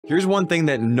Here's one thing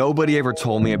that nobody ever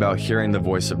told me about hearing the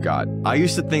voice of God. I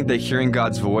used to think that hearing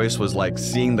God's voice was like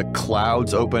seeing the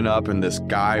clouds open up and this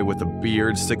guy with a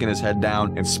beard sticking his head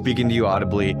down and speaking to you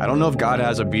audibly. I don't know if God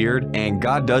has a beard, and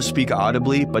God does speak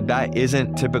audibly, but that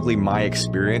isn't typically my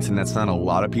experience, and that's not a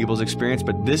lot of people's experience.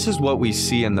 But this is what we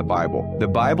see in the Bible. The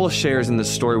Bible shares in the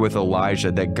story with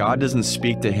Elijah that God doesn't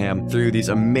speak to him through these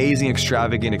amazing,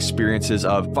 extravagant experiences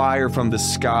of fire from the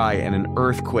sky and an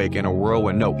earthquake and a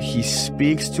whirlwind. No, he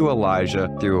speaks to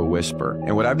Elijah through a whisper.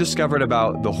 And what I've discovered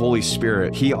about the Holy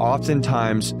Spirit, he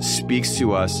oftentimes speaks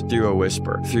to us through a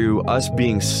whisper, through us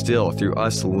being still, through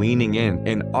us leaning in.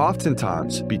 And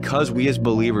oftentimes, because we as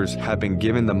believers have been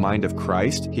given the mind of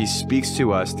Christ, he speaks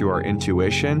to us through our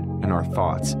intuition and our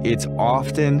thoughts. It's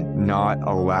often not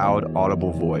a loud,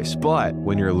 audible voice, but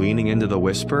when you're leaning into the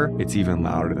whisper, it's even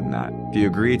louder than that. If you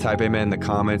agree, type amen in the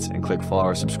comments and click follow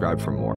or subscribe for more.